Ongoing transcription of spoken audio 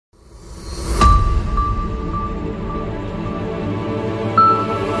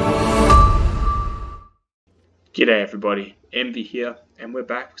G'day everybody, Envy here, and we're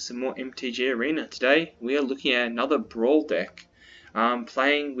back with some more MTG Arena. Today we are looking at another Brawl deck,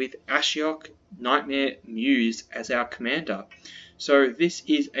 playing with Ashiok, Nightmare Muse as our commander. So this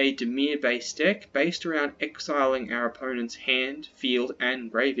is a Dimir based deck based around exiling our opponent's hand, field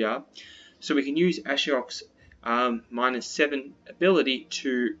and graveyard. So we can use Ashiok's -7 ability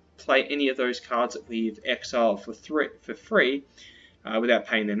to play any of those cards that we've exiled for free. Without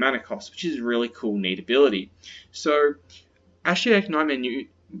paying their mana cost, which is a really cool, neat ability. So Ashiok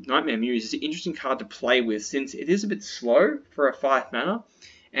Nightmare Muse is an interesting card to play with since it is a bit slow for a 5 mana,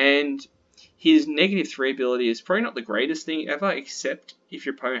 and his -3 ability is probably not the greatest thing ever, except if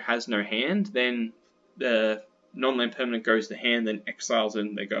your opponent has no hand, then the non-land permanent goes to hand, then exiles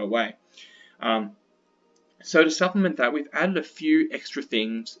and they go away. So to supplement that, we've added a few extra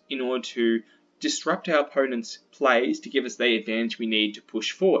things in order to disrupt our opponent's plays to give us the advantage we need to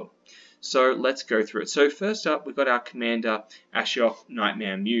push forward. So let's go through it. So first up, we've got our commander, Ashiok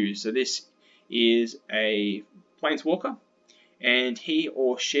Nightmare Muse. So this is a Planeswalker, and he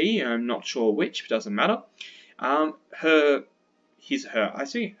or she, I'm not sure which, doesn't matter. I'm going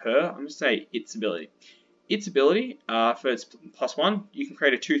to say its ability. Its ability, for its +1, you can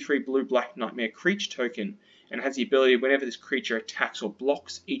create a 2/3 blue-black Nightmare creature token, and has the ability whenever this creature attacks or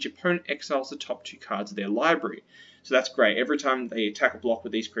blocks, each opponent exiles the top 2 cards of their library. So that's great. Every time they attack or block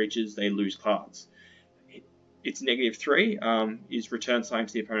with these creatures, they lose cards. Its -3 is return something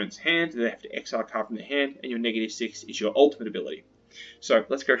to the opponent's hand. They have to exile a card from their hand, and your -6 is your ultimate ability. So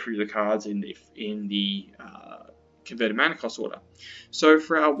let's go through the cards in the converted mana cost order. So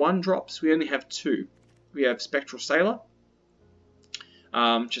for our 1-drops, we only have 2. We have Spectral Sailor,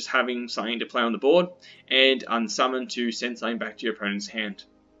 just having something to play on the board, and Unsummon to send something back to your opponent's hand.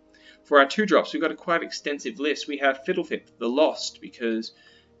 For our 2-drops, we've got a quite extensive list. We have Fiddlefip, the Lost, because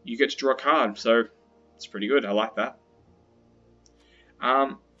you get to draw a card, so it's pretty good. I like that.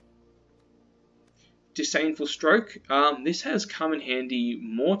 Disdainful Stroke. This has come in handy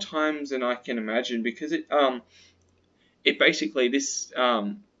more times than I can imagine, because it basically gets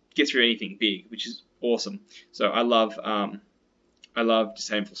through anything big, which is awesome. So I love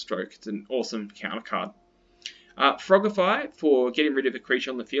Disdainful Stroke. It's an awesome counter card. Frogify for getting rid of a creature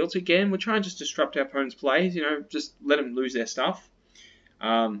on the field. So again, we're trying to just disrupt our opponent's plays. Just let them lose their stuff.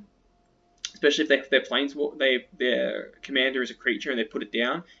 Especially if their commander is a creature and they put it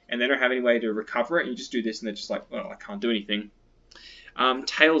down and they don't have any way to recover it. And you just do this and they're just like, well, I can't do anything.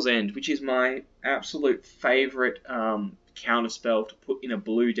 Tail's End, which is my absolute favorite counterspell to put in a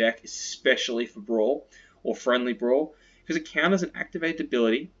blue deck, especially for Brawl or friendly Brawl, because it counters an activated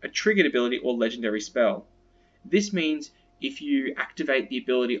ability, a triggered ability, or legendary spell. This means if you activate the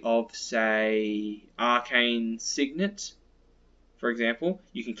ability of, say, Arcane Signet, for example,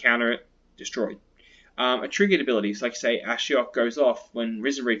 you can counter it, destroyed. A triggered ability, so like say Ashiok goes off when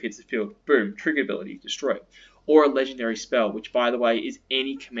Risen Reef hits the field, boom, triggered ability, destroyed. Or a legendary spell, which by the way is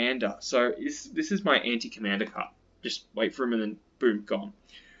any commander. So this is my anti-commander card. Just wait for him and then boom, gone.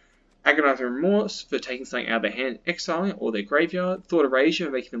 Agonizing Remorse for taking something out of their hand, exiling, or their graveyard. Thought Erasure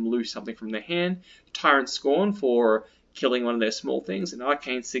for making them lose something from their hand. Tyrant Scorn for killing one of their small things. And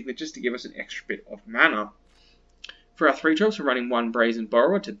Arcane Signet just to give us an extra bit of mana. For our 3-drops, we're running 1 Brazen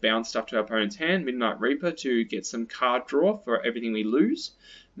Borrower to bounce stuff to our opponent's hand. Midnight Reaper to get some card draw for everything we lose.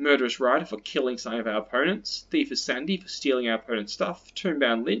 Murderous Rider for killing some of our opponents. Thief of Sandy for stealing our opponent's stuff.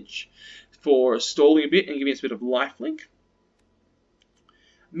 Tombbound Lynch for stalling a bit and giving us a bit of lifelink.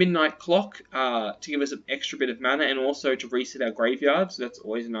 Midnight Clock to give us an extra bit of mana and also to reset our graveyard, so that's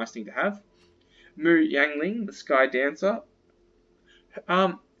always a nice thing to have. Mu Yangling, the Sky Dancer.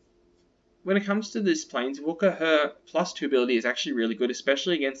 When it comes to this Planeswalker, her +2 ability is actually really good,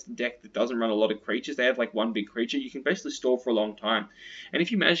 especially against a deck that doesn't run a lot of creatures. They have like 1 big creature. You can basically stall for a long time. And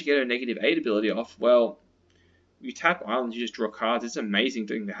if you manage to get her -8 ability off, well, you tap islands, you just draw cards. It's an amazing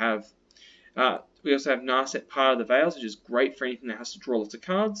thing to have. We also have Narset, Part of the Veils, which is great for anything that has to draw lots of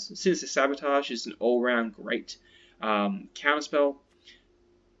cards. Sinister Sabotage is an all-round great counterspell.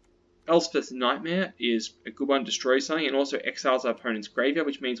 Elspeth's Nightmare is a good one, destroys something, and also exiles our opponent's graveyard,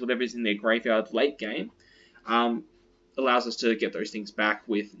 which means whatever is in their graveyard late game allows us to get those things back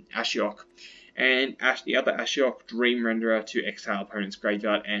with Ashiok. And the other Ashiok, Dream Renderer, to exile opponent's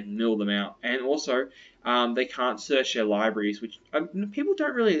graveyard and mill them out. And also, they can't search their libraries, which people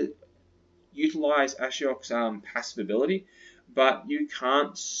don't really utilize Ashiok's passive ability, but you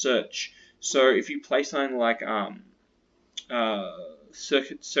can't search. So if you play something like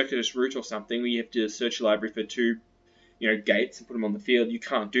Circuitous Route or something, where you have to search your library for 2 gates and put them on the field, you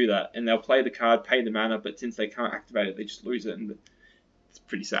can't do that. And they'll play the card, pay the mana, but since they can't activate it, they just lose it, and it's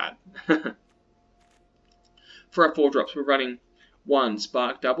pretty sad. For our 4-drops, we're running 1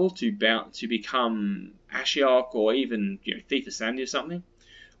 Spark Double to become Ashiok or even Thief of Sandy or something.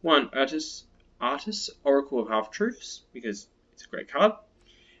 1 Artis Oracle of Half-Truths, because it's a great card.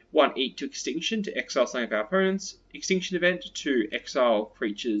 1 Eat to Extinction to exile some of our opponents. Extinction event to exile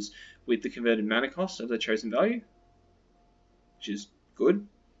creatures with the converted mana cost of their chosen value, which is good.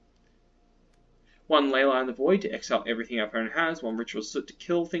 1 Leyline in the Void to exile everything our opponent has. 1 Ritual Soot to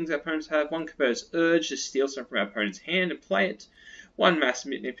kill things our opponents have. 1 Converter's Urge to steal some from our opponent's hand and play it. 1 Mass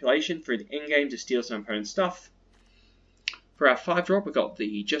Manipulation for the endgame to steal some opponent's stuff. For our 5-drop, we've got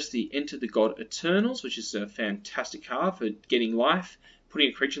the Enter the God Eternals, which is a fantastic card for getting life, putting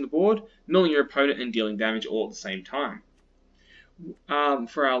a creature on the board, milling your opponent, and dealing damage all at the same time.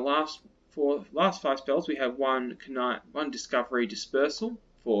 For our last 5 spells, we have 1 Discovery Dispersal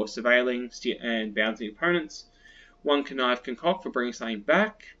for surveilling and bouncing opponents. 1 Connive Concoct for bringing something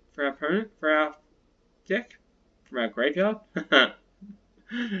back for our opponent, for our deck, from our graveyard. 1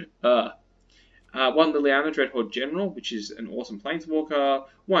 Liliana Dreadhorde General, which is an awesome Planeswalker,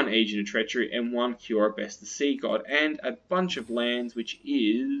 1 Agent of Treachery, and 1 Cure Best the Sea God, and a bunch of lands, which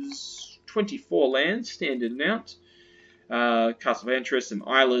is 24 lands, standard amount. Castle of Ventress, some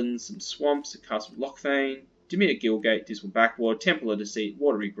islands, some swamps, a Castle of Lochthane, Demeter Guildgate, Dismal Backward, Temple of Deceit,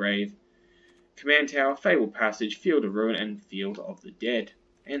 Watery Grave, Command Tower, Fabled Passage, Field of Ruin, and Field of the Dead.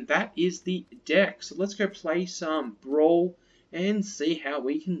 And that is the deck. So let's go play some Brawl and see how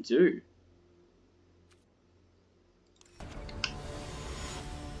we can do.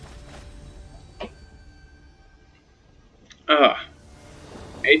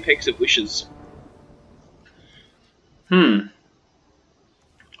 Apex of Wishes.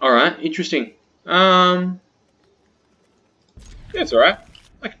 Alright, interesting. Yeah, it's alright.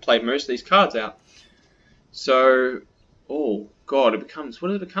 I can play most of these cards out. So, oh god, it becomes, what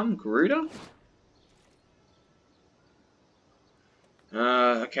does it become? Garuda?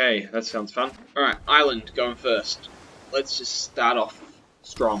 Okay, that sounds fun. Alright, Island going first. Let's just start off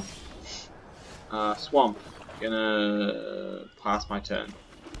strong. Swamp. Gonna pass my turn.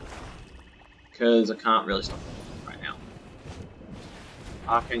 Because I can't really stop it right now.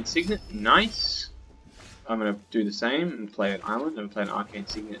 Arcane Signet, nice. I'm gonna do the same and play an Island and play an Arcane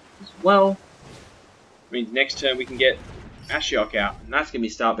Signet as well. Means next turn we can get Ashiok out, and that's gonna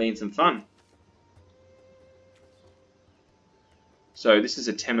start being some fun. So this is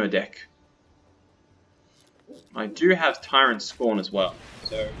a Temur deck. I do have Tyrant Scorn as well.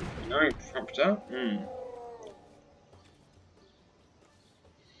 So no Prompter.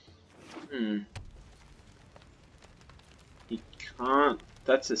 He can't.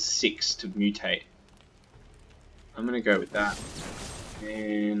 That's a 6 to mutate. I'm gonna go with that.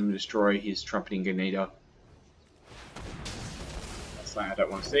 And I'm gonna destroy his Trumpeting Grenadier. That's something I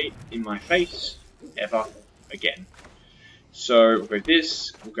don't want to see in my face ever again. So we'll go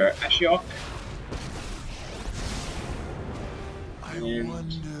this, we'll go Ashiok. I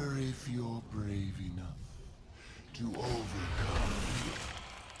wonder if you're brave enough to overcome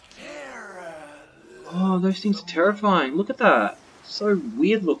terror. Oh, those things are terrifying. Look at that. So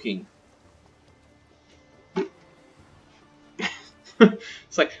weird looking.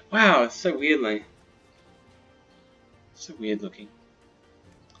 It's like, wow, it's so weird looking.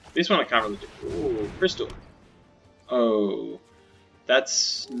 This one I can't really do. Ooh, Crystal. Oh,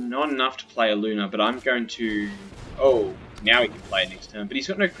 that's not enough to play Illuna, but I'm going to... Oh, now he can play it next turn. But he's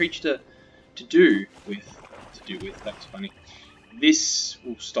got no creature to do with. That's funny. This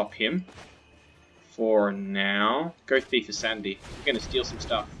will stop him for now. Go Thief of Sandy. We're going to steal some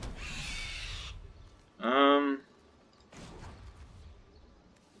stuff.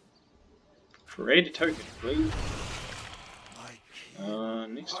 Create a token, please.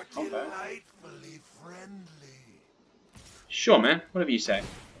 Next to combat. Sure, man. Whatever you say.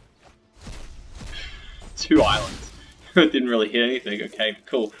 2 islands. Didn't really hit anything. Okay,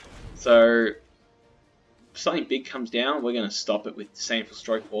 cool. So, if something big comes down, we're going to stop it with Disdainful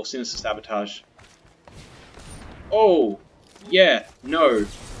Stroke or Sinister Sabotage. Oh! Yeah! No!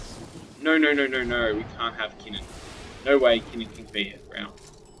 No, no, no, no, no. We can't have Kinnan. No way Kinnan can be around.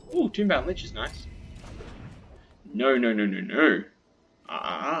 Ooh, Toonbound Lich is nice. No, no, no, no, no.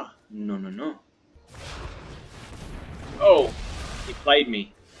 No, no, no. Oh! He played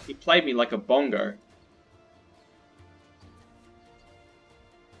me. He played me like a bongo.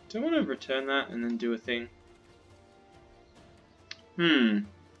 Do I want to return that and then do a thing? Did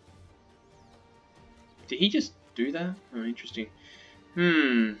he just do that? Oh, interesting.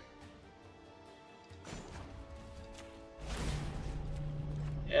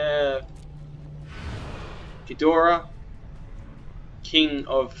 Ghidorah, King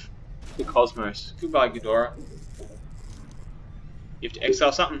of the Cosmos. Goodbye, Ghidorah. You have to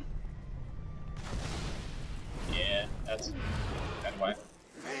exile something. Yeah, that's that way.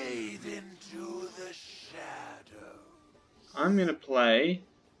 Fade into the shadow. I'm gonna play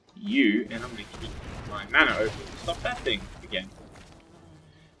you, and I'm gonna keep my mana open to stop that thing again.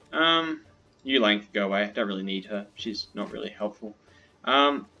 You lane can go away. I don't really need her. She's not really helpful.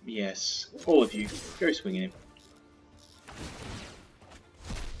 Yes, all of you, go swing in.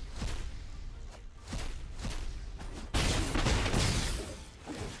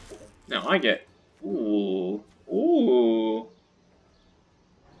 Now I get ooh.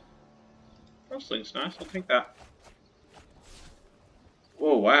 Frostling's nice. I'll take that.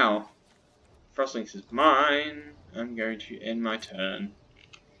 Oh wow. Frostlings is mine. I'm going to end my turn.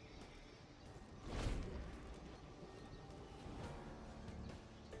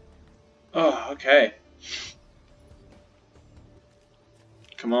 Oh, okay.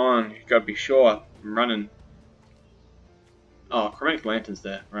 Come on, you gotta be sure. I'm running. Oh, Chromatic Lantern's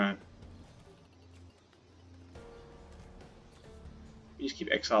there, right. You just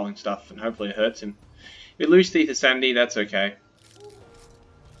keep exiling stuff and hopefully it hurts him. If we lose Thief of Sanity, that's okay.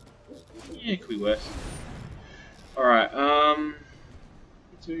 Yeah, it could be worse. Alright,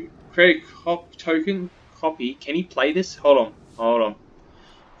 so create a token copy. Can he play this? Hold on.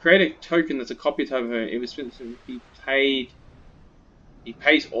 Create a token that's a copy of her. It was he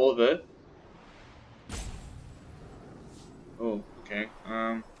pays all of it. Oh, okay.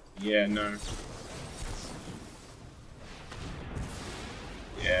 Yeah, no.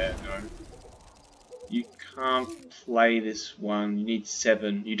 Yeah, no. You can't play this one. You need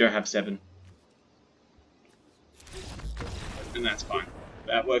 7. You don't have 7. And that's fine.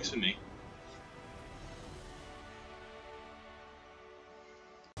 That works for me.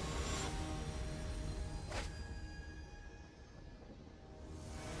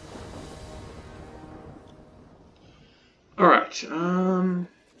 Alright,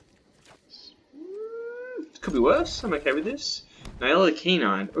 could be worse. I'm okay with this. Nylea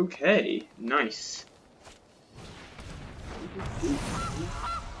Canine. Okay, nice.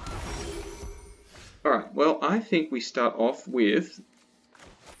 Alright, well, I think we start off with...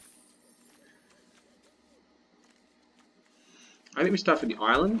 I think we start with the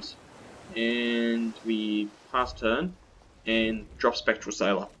island, and we pass turn, and drop Spectral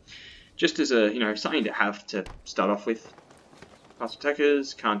Sailor. Just as a, something to have to start off with. Pass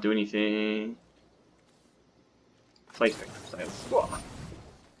attackers, can't do anything. Play Spectral Sailor. Whoa.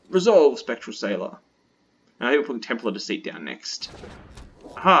 Resolve Spectral Sailor. Now I think we'll put Templar Deceit down next.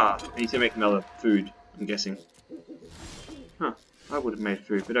 Aha! I need to make another food, I'm guessing. Huh, I would have made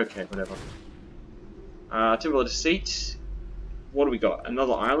food, but okay, whatever. Templar Deceit. What do we got?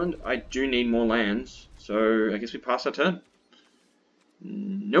 Another island? I do need more lands, so I guess we pass our turn.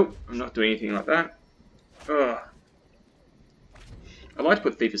 Nope, I'm not doing anything like that. Ugh. I'd like to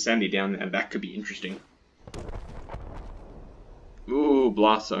put Thief of Sanity down there, that could be interesting. Ooh,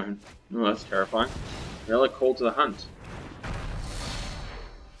 Blast Zone. Oh, that's terrifying. Another Call to the Hunt.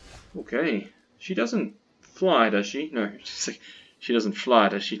 Okay. She doesn't fly, does she? No, she doesn't fly,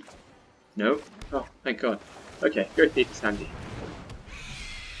 does she? No? Oh, thank God. Okay, go Thief of Sanity.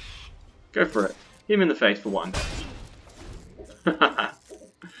 Go for it. Hit him in the face for 1.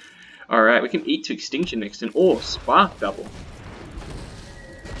 Alright, we can eat to extinction next turn, or Spark Double.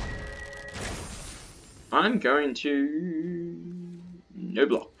 I'm going to... no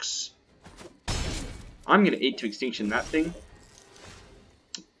blocks. I'm going to eat to extinction that thing.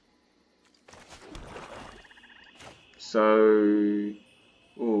 So...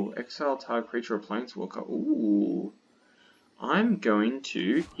 ooh, exile target creature or planeswalker. Ooh. I'm going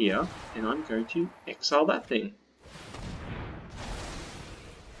to here, and I'm going to exile that thing.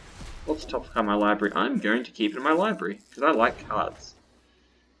 What's the top card in my library? I'm going to keep it in my library, because I like cards.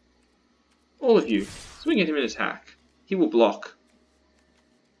 All of you, swing at him and attack. He will block.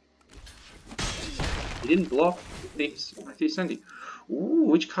 He didn't block. Thief Sandy. Ooh,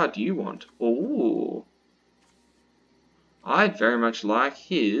 which card do you want? Ooh. I'd very much like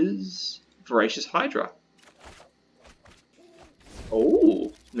his Voracious Hydra.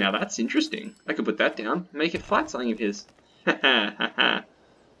 Oh, now that's interesting. I could put that down and make it fight something of his.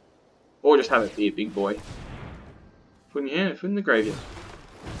 Or just have it be a big boy. Put in your hand, put in the graveyard.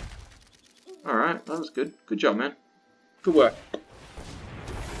 Alright, that was good. Good job, man. Good work.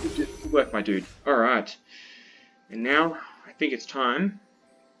 Good work, my dude. Alright. And now, I think it's time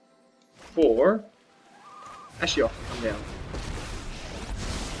for Ashiok to come down.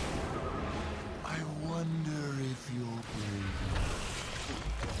 I wonder if you're brave.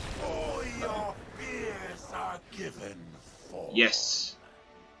 All your fears are given for. Yes.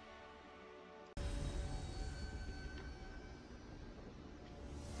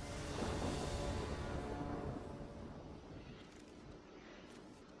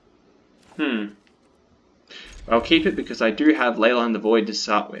 I'll keep it because I do have Leyline the Void to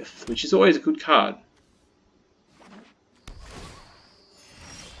start with, which is always a good card.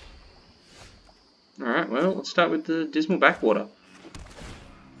 Alright, well, let's start with the Dismal Backwater.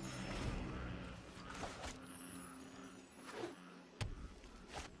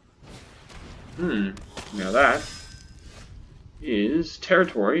 Now that is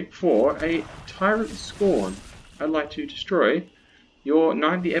territory for a Tyrant Scorn. I'd like to destroy your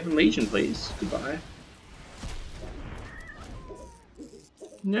Knight of the Ebon Legion, please. Goodbye.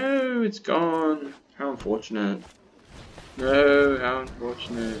 No, it's gone. How unfortunate. No, how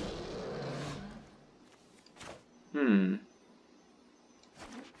unfortunate.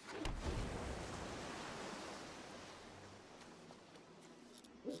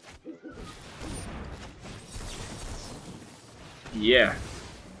 Yeah.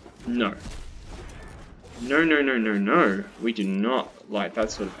 No. No, no, no, no, no. We do not like that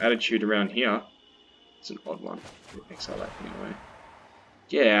sort of attitude around here. It's an odd one. We'll exile that anyway.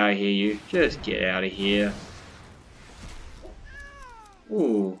 Get out of here, you. Just get out of here.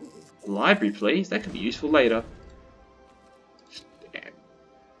 Ooh. Library, please. That could be useful later.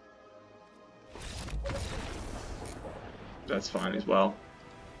 That's fine as well.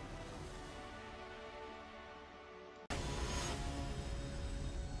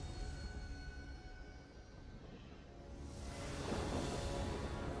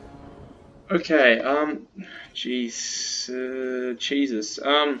 Okay, Jesus.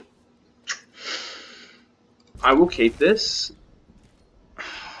 I will keep this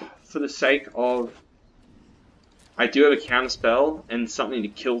for the sake of I do have a counter spell and something to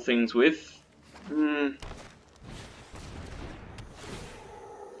kill things with.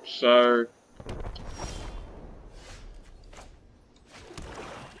 So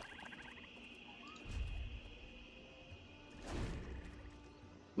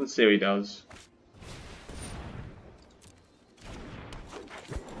let's see what he does.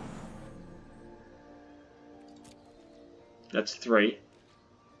 That's 3.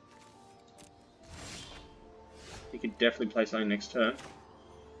 He could definitely play something next turn.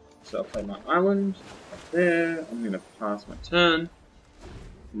 So I'll play my island right there. I'm going to pass my turn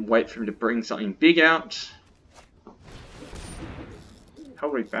and wait for him to bring something big out.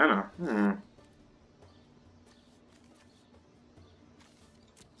 Cavalry Banner.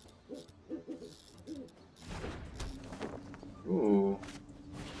 Ooh.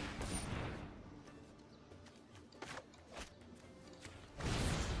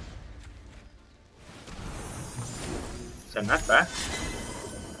 Send that back.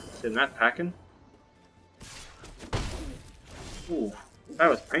 Send that packing. Ooh, that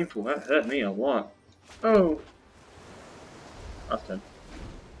was painful. That hurt me a lot. Oh. Last turn.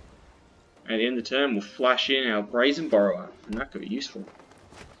 At the end of the turn, we'll flash in our Brazen Borrower, and that could be useful.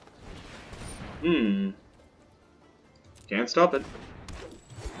 Can't stop it.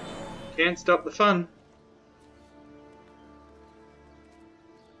 Can't stop the fun.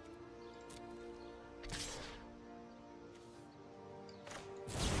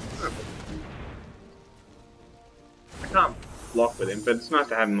 I can't block with him, but it's nice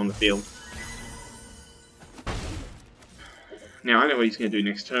to have him on the field. Now I know what he's going to do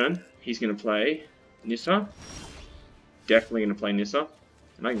next turn. He's going to play Nissa. Definitely going to play Nissa.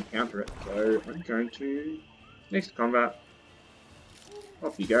 And I can counter it. So I'm going to... Next combat.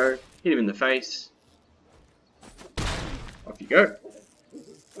 Off you go. Hit him in the face. Off you go.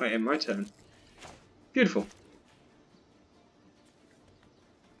 I end my turn. Beautiful.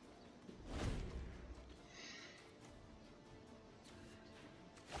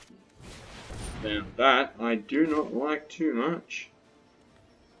 Now that I do not like too much.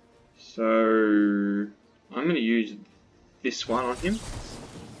 So I'm going to use this one on him.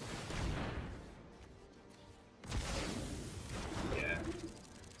 Yeah.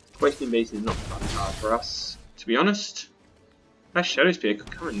 Questing Beast is not a fun card for us, to be honest. That Shadow Spear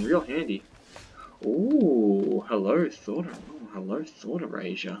could come in real handy. Ooh, hello Thought. Oh, hello Thought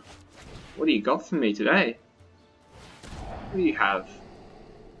Erasure. What do you got for me today? What do you have?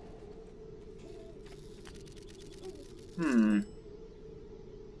 I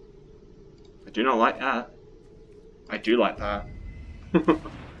do not like that. I do like that.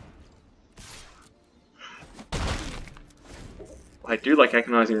 I do like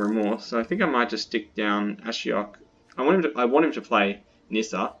Agonizing Remorse, so I think I might just stick down Ashiok. I want him to play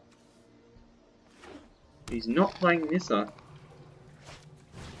Nissa. He's not playing Nissa.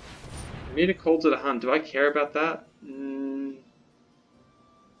 Meter Calls it a Hunt. Do I care about that?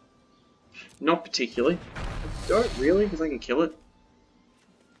 Not particularly. I don't really, because I can kill it.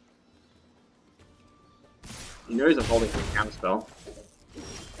 He knows I'm holding his counterspell.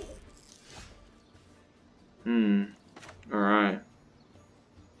 Alright.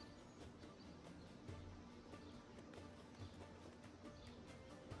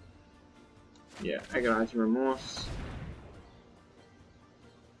 Yeah, Agonizing Remorse.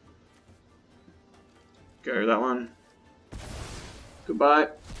 Go that one. Goodbye.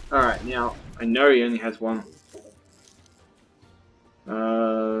 Alright, now, I know he only has one.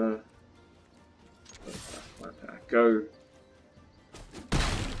 Go.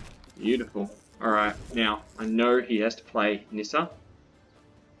 Beautiful. Alright, now, I know he has to play Nissa.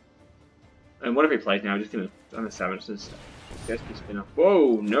 And whatever he plays now, I'm just gonna savage this. Destiny Spinner.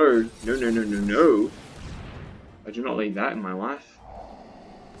 Whoa, no. No. I do not need that in my life.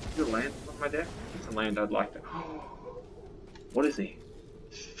 Is it a land on my deck? It's a land I'd like to. What is he?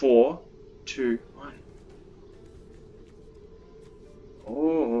 4, 2, 1.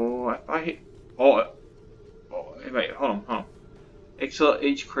 Oh, if I hit. Oh, wait, hold on. Exile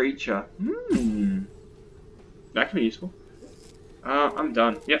each creature. That can be useful. I'm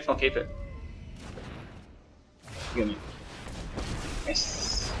done. Yep, I'll keep it. Get me.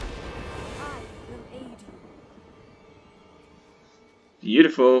 Yes.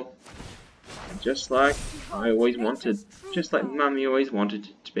 Beautiful. Just like I always wanted. Just like Mummy always wanted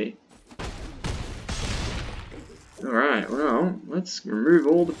it to be. Alright, well, let's remove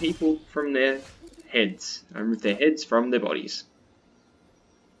all the people from their heads. Remove their heads from their bodies.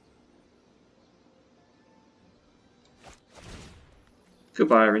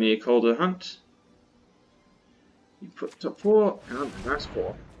 Goodbye, Rainier Calder Hunt. You put top 4, and that's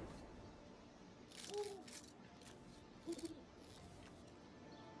 4.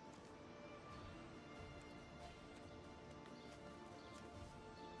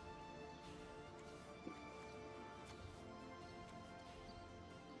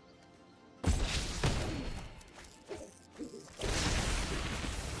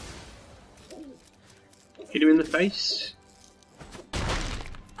 Hit him in the face.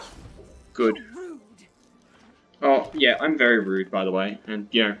 Good. Oh, yeah, I'm very rude, by the way. And,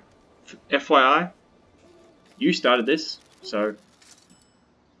 you know, FYI, you started this, so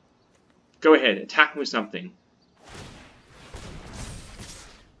go ahead, attack him with something.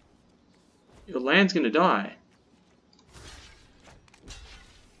 Your land's gonna die.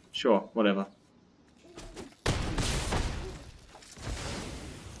 Sure, whatever.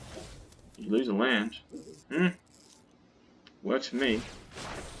 You lose a land. Works for me.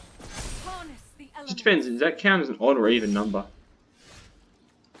 Just depends, does that count as an odd or even number?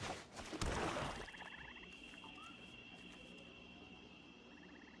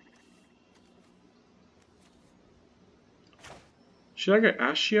 Should I go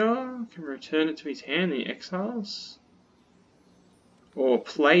Ashiok and return it to his hand in the exiles? Or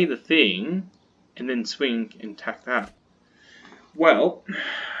play the thing and then swing and attack that? Well,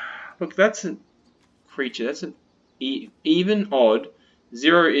 look, that's a creature, that's an even, odd.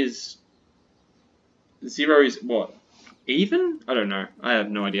 Zero is what? Even? I don't know. I have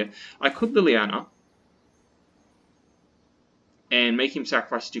no idea. I could Liliana and make him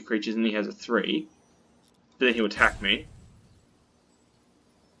sacrifice 2 creatures and he has a 3. But then he'll attack me.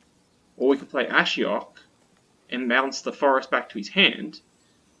 Or we could play Ashiok and bounce the forest back to his hand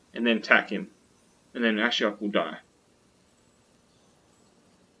and then attack him. And then Ashiok will die.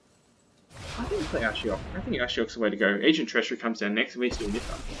 I think we play Ashiok. I think Ashiok's the way to go. Agent Treasury comes down next and we still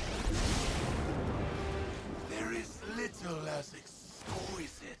Nissa. There is little as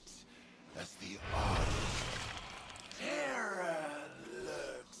exquisite as the art. Terror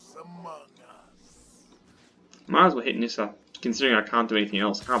lurks among us. Might as well hit Nissa, considering I can't do anything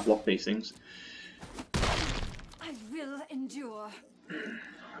else. I can't block these things. I will endure.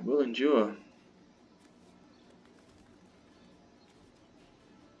 I will endure.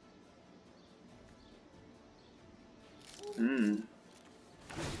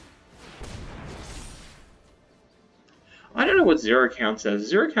 I don't know what 0 counts as.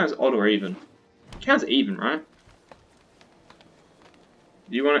 0 counts odd or even. It counts even, right?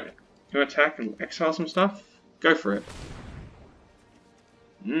 Do you want to attack and exile some stuff? Go for it.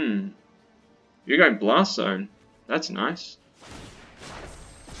 You're going Blast Zone. That's nice.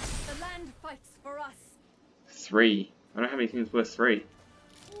 The land fights for us. 3. I don't have anything that's worth 3.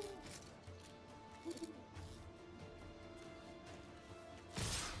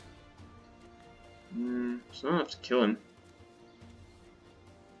 So I don't have to kill him.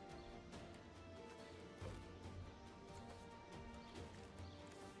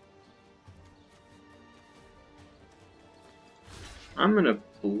 I'm gonna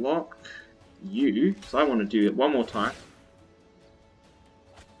block you, because I want to do it one more time.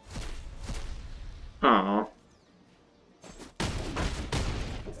 Aww.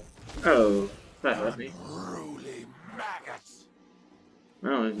 Oh, that hurt me.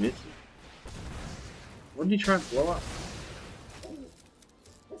 Oh, there's Nissa. What did he try and blow up?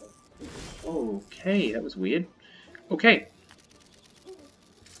 Okay, that was weird. Okay.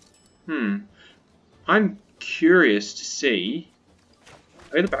 I'm curious to see...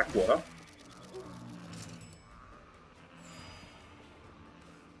 Oh, the backwater.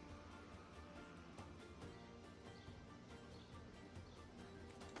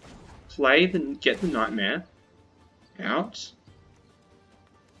 Get the Nightmare out.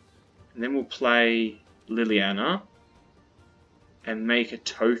 And then we'll play Liliana. And make a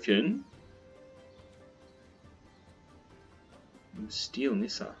token. And steal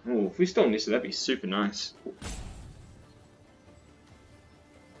Nissa. Oh, if we stole Nissa, that'd be super nice.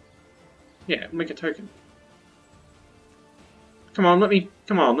 Yeah, make a token. Come on, let me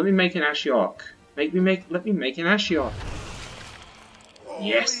make an Ashiok. Let me make an Ashiok.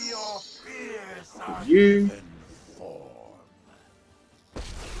 Yes. You.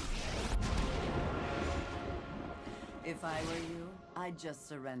 If I were you, I'd just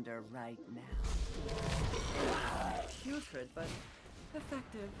surrender right now. Putrid, but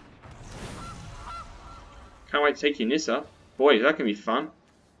effective. Can't wait to take your Nissa. Boy, that can be fun.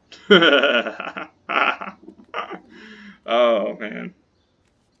 Oh, man.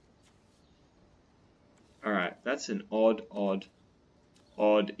 Alright, that's an odd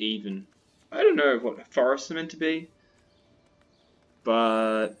even. I don't know what forests are meant to be.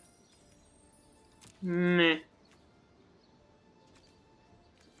 But... meh.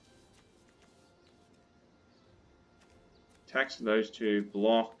 Attacks to those two,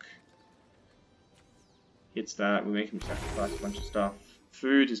 block. Hits that, we make him sacrifice a bunch of stuff.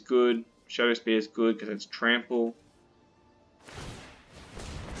 Food is good, Shadow Spear is good because it's trample.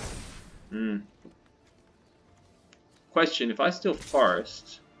 Question, if I steal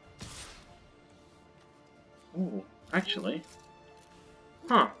forest... Oh, actually...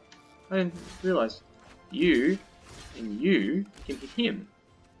 Huh, I didn't realise. You and you can hit him.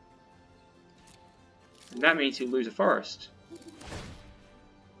 And that means he'll lose a forest.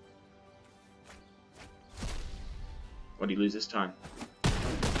 What did he lose this time?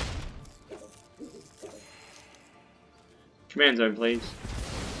 Command zone, please.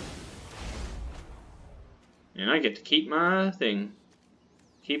 And I get to keep my thing.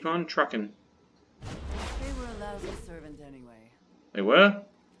 Keep on trucking. They were a lousy servant anyway. They were?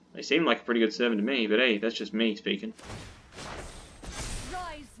 They seemed like a pretty good servant to me, but hey, that's just me speaking.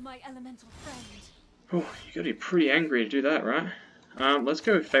 Rise, my elemental friend. Oh, you gotta be pretty angry to do that, right? Let's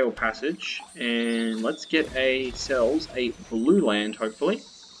go Fail Passage, and let's get ourselves a blue land, hopefully.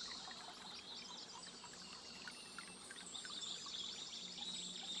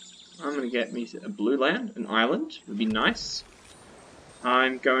 I'm gonna get me a blue land, an island, would be nice.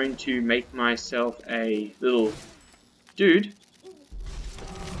 I'm going to make myself a little dude.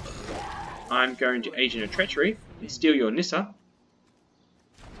 I'm going to Agent of Treachery and steal your Nissa.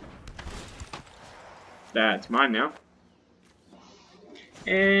 That's mine now.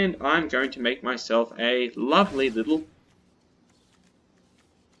 And I'm going to make myself a lovely little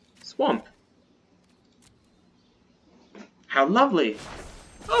swamp. How lovely!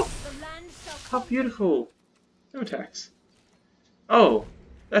 Oh! How beautiful! No attacks. Oh,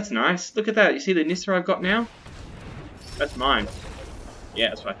 that's nice. Look at that. You see the Nissa I've got now? That's mine. Yeah,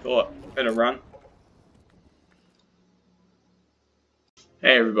 that's what I thought. Better run.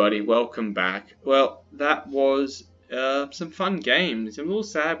 Hey everybody, welcome back. Well, that was some fun games. I'm a little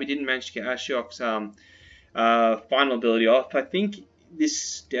sad we didn't manage to get Ashiok's final ability off. I think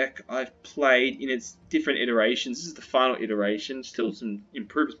this deck I've played in its different iterations. This is the final iteration. Still some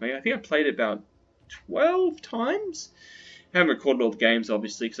improvements made. I think I played it about 12 times. I haven't recorded all the games,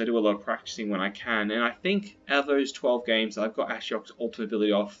 obviously, because I do a lot of practicing when I can. And I think out of those 12 games, I've got Ashiok's ultimate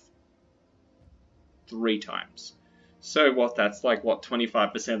ability off 3 times. So what, that's like, what,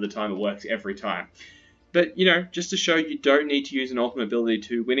 25% of the time it works every time. But, you know, just to show you don't need to use an ultimate ability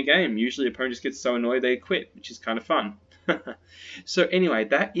to win a game. Usually opponents get so annoyed they quit, which is kind of fun. So anyway,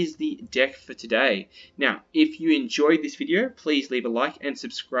 that is the deck for today. Now, if you enjoyed this video, please leave a like and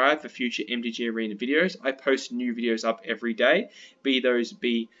subscribe for future MTG Arena videos. I post new videos up every day, be those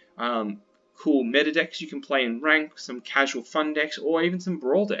cool meta decks you can play in rank, some casual fun decks, or even some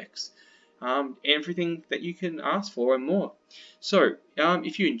brawl decks. Everything that you can ask for and more. So,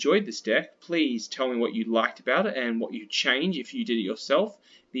 if you enjoyed this deck, please tell me what you liked about it and what you change if you did it yourself.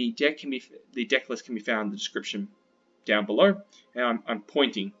 The deck list can be found in the description down below, and I'm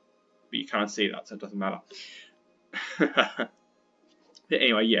pointing, but you can't see that, so it doesn't matter. But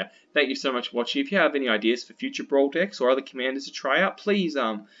anyway, yeah, thank you so much for watching. If you have any ideas for future Brawl decks or other commanders to try out, please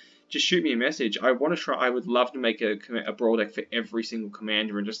just shoot me a message. I want to try. I would love to make a Brawl deck for every single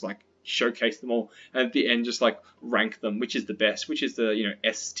commander and just like showcase them all, and at the end just like rank them, which is the best, which is the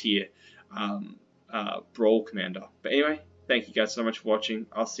S tier Brawl commander. But anyway, thank you guys so much for watching.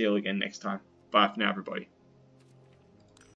 I'll see you all again next time. Bye for now, everybody.